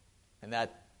 And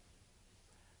that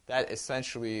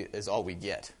essentially is all we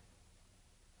get.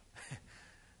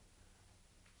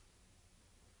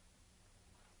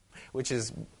 Which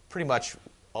is pretty much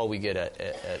all we get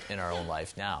in our own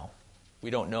life now. We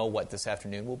don't know what this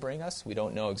afternoon will bring us. We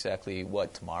don't know exactly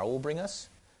what tomorrow will bring us.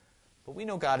 But we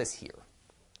know God is here.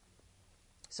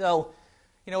 So,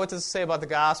 what does it say about the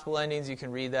gospel endings? You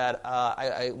can read that.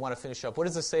 I want to finish up. What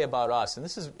does it say about us? And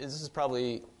this is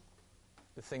probably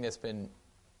the thing that's been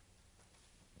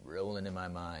rolling in my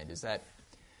mind, is that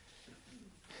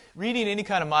reading any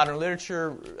kind of modern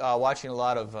literature, watching a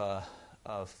lot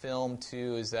of film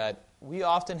too, is that we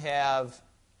often have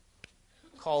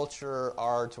culture,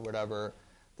 art, or whatever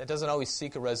that doesn't always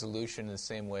seek a resolution in the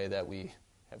same way that we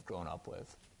have grown up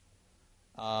with.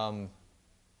 And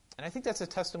I think that's a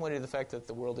testimony to the fact that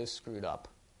the world is screwed up.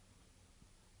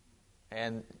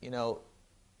 And,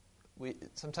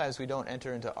 sometimes we don't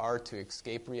enter into art to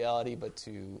escape reality, but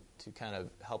to kind of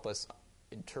help us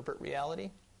interpret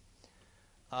reality.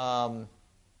 So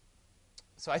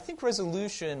I think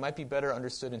resolution might be better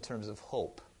understood in terms of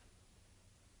hope.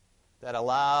 That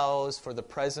allows for the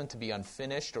present to be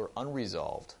unfinished or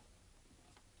unresolved.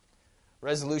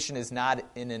 Resolution is not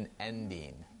in an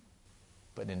ending,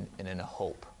 but in a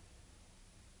hope.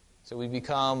 So we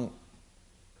become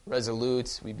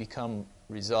resolute, we become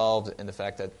resolved in the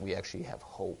fact that we actually have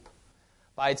hope.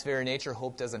 By its very nature,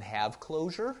 hope doesn't have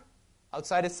closure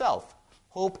outside itself.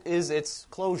 Hope is its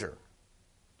closure.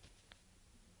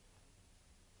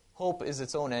 Hope is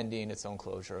its own ending, its own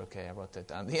closure. Okay, I wrote that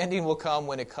down. The ending will come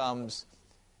when it comes,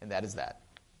 and that is that.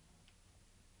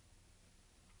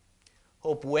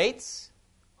 Hope waits.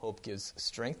 Hope gives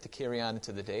strength to carry on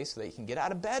into the day so that you can get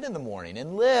out of bed in the morning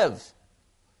and live.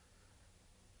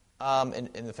 And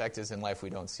the fact is, in life,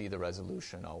 we don't see the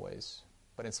resolution always.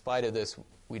 But in spite of this,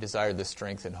 we desire the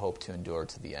strength and hope to endure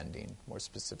to the ending, more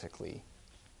specifically,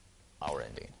 our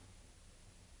ending.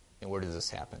 And where does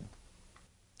this happen?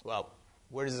 Well,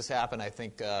 Where does this happen? I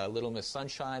think Little Miss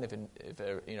Sunshine.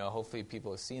 Hopefully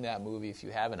people have seen that movie. If you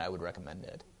haven't, I would recommend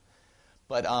it.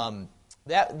 But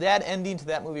that ending to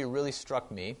that movie really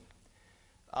struck me.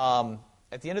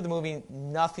 At the end of the movie,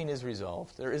 nothing is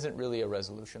resolved. There isn't really a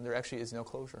resolution. There actually is no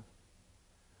closure.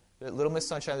 Little Miss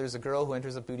Sunshine, there's a girl who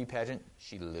enters a beauty pageant.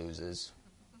 She loses.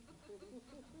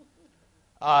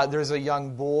 There's a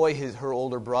young boy, her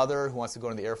older brother, who wants to go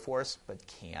into the Air Force, but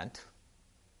can't.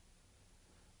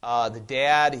 The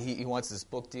dad, he wants this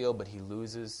book deal, but he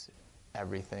loses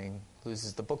everything.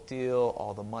 Loses the book deal,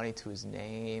 all the money to his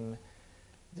name.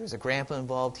 There's a grandpa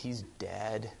involved, he's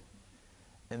dead.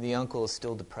 And the uncle is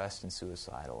still depressed and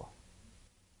suicidal.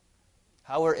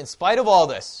 However, in spite of all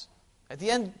this, at the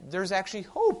end, there's actually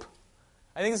hope.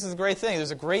 I think this is a great thing.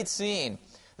 There's a great scene.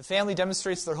 The family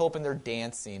demonstrates their hope in their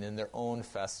dancing in their own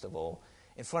festival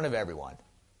in front of everyone,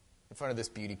 in front of this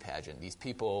beauty pageant. These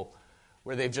people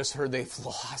where they've just heard they've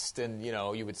lost and, you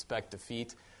would expect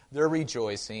defeat. They're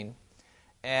rejoicing.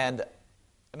 And,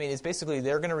 it's basically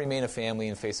they're going to remain a family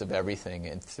in the face of everything.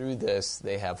 And through this,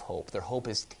 they have hope. Their hope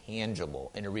is tangible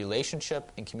in a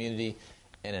relationship, in community,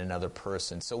 and in another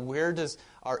person. So where does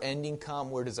our ending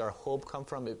come? Where does our hope come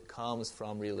from? It comes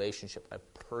from relationship, a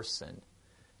person.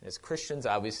 And as Christians,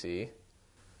 obviously,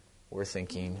 we're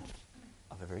thinking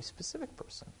of a very specific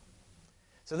person.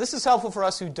 So this is helpful for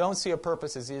us who don't see a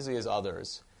purpose as easily as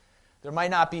others. There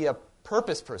might not be a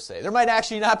purpose per se. There might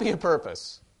actually not be a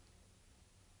purpose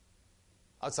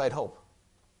outside hope.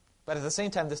 But at the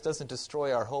same time, this doesn't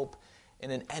destroy our hope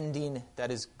in an ending that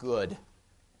is good,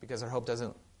 because our hope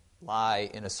doesn't lie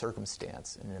in a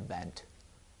circumstance, in an event,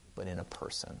 but in a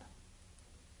person,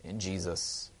 in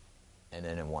Jesus, and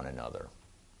then in one another,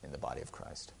 in the body of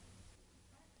Christ.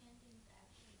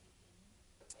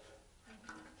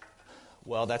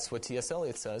 Well, that's what T.S.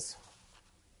 Eliot says.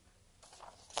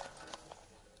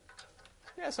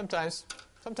 Yeah, sometimes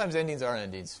endings are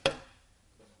endings.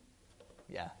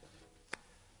 Yeah.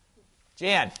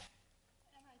 Jan. And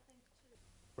I think, too,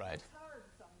 Right. it's hard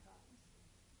sometimes.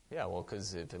 Yeah, well,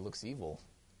 because if it looks evil,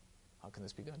 how can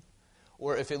this be good?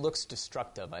 Or if it looks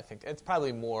destructive, I think it's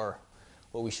probably more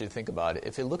what we should think about.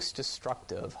 If it looks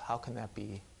destructive, how can that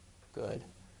be good?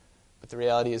 But the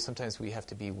reality is sometimes we have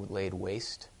to be laid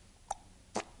waste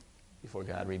before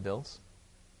God rebuilds.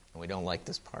 And we don't like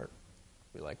this part.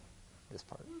 We like this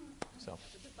part. So.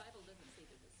 But the Bible doesn't say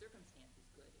that the circumstance is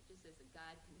good. It just says that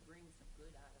God can bring some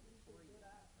good out of it for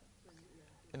you.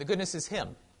 And the goodness is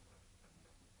Him.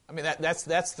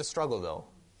 That's the struggle, though.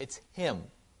 It's Him.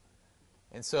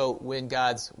 And so when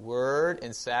God's Word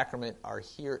and sacrament are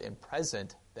here and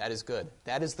present, that is good.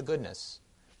 That is the goodness.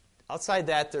 Outside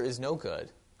that, there is no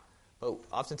good. But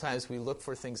oftentimes we look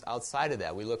for things outside of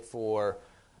that. We look for,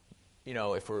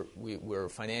 if we're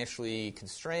financially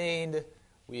constrained,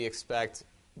 we expect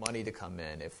money to come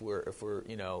in.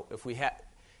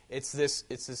 It's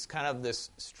this kind of this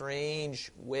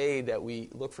strange way that we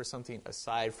look for something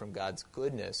aside from God's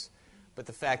goodness. But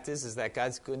the fact is that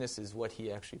God's goodness is what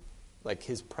He actually, like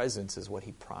His presence is what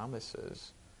He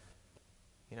promises.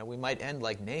 We might end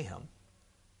like Nahum,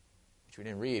 which we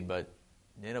didn't read, but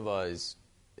Nineveh is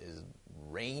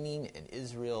raining and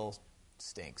Israel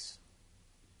stinks.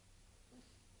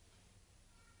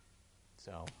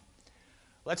 So,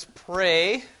 let's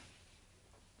pray.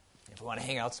 If we want to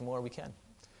hang out some more, we can.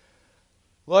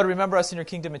 Lord, remember us in your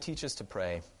kingdom and teach us to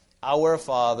pray. Our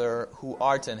Father, who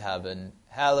art in heaven,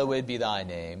 hallowed be thy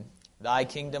name. Thy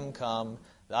kingdom come,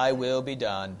 thy will be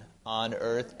done, on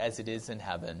earth as it is in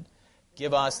heaven.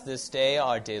 Give us this day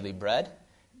our daily bread,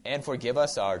 and forgive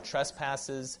us our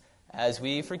trespasses, as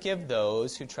we forgive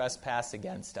those who trespass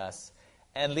against us.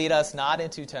 And lead us not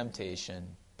into temptation,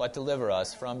 but deliver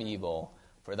us from evil.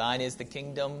 For thine is the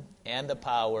kingdom, and the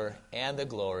power, and the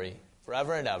glory,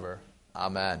 forever and ever.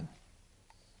 Amen.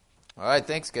 All right,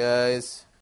 thanks, guys.